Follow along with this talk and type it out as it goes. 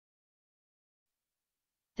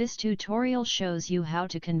This tutorial shows you how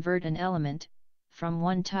to convert an element from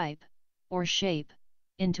one type or shape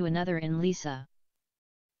into another in Lisa.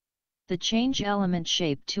 The Change Element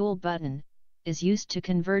Shape tool button is used to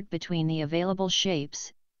convert between the available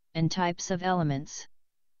shapes and types of elements.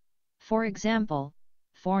 For example,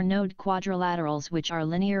 4-node quadrilaterals, which are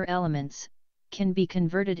linear elements, can be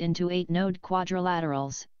converted into 8-node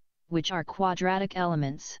quadrilaterals, which are quadratic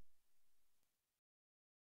elements.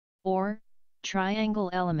 Or,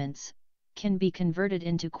 triangle elements can be converted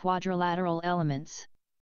into quadrilateral elements.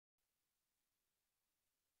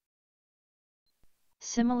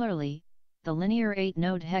 Similarly, the linear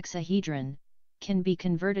 8-node hexahedron can be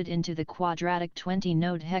converted into the quadratic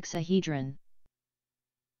 20-node hexahedron.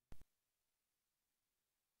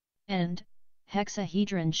 And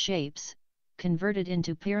hexahedron shapes converted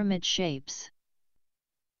into pyramid shapes.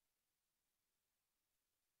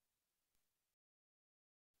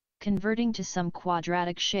 Converting to some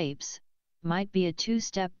quadratic shapes might be a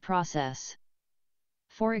two-step process.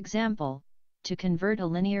 For example, to convert a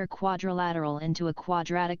linear quadrilateral into a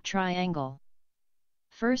quadratic triangle.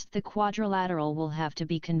 First, the quadrilateral will have to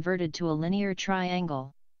be converted to a linear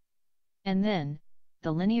triangle. And then,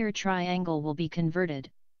 the linear triangle will be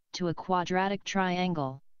converted to a quadratic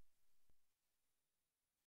triangle.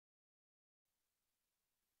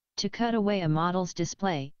 To cut away a model's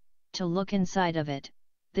display, to look inside of it,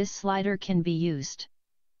 this slider can be used.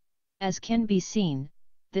 As can be seen,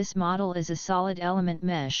 this model is a solid element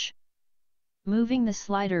mesh. Moving the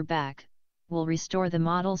slider back will restore the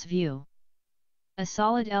model's view. A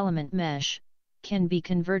solid element mesh can be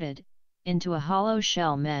converted into a hollow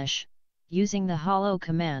shell mesh using the hollow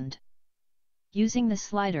command. Using the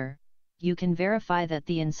slider, you can verify that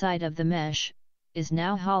the inside of the mesh is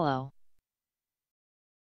now hollow.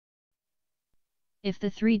 If the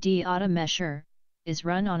 3D AutoMesher is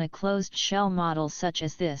run on a closed shell model such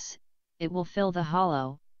as this, it will fill the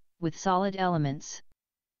hollow with solid elements.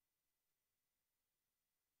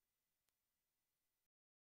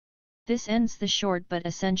 This ends the short but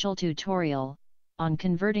essential tutorial on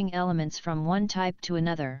converting elements from one type to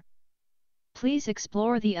another. Please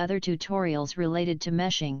explore the other tutorials related to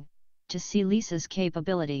meshing to see Lisa's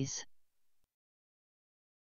capabilities.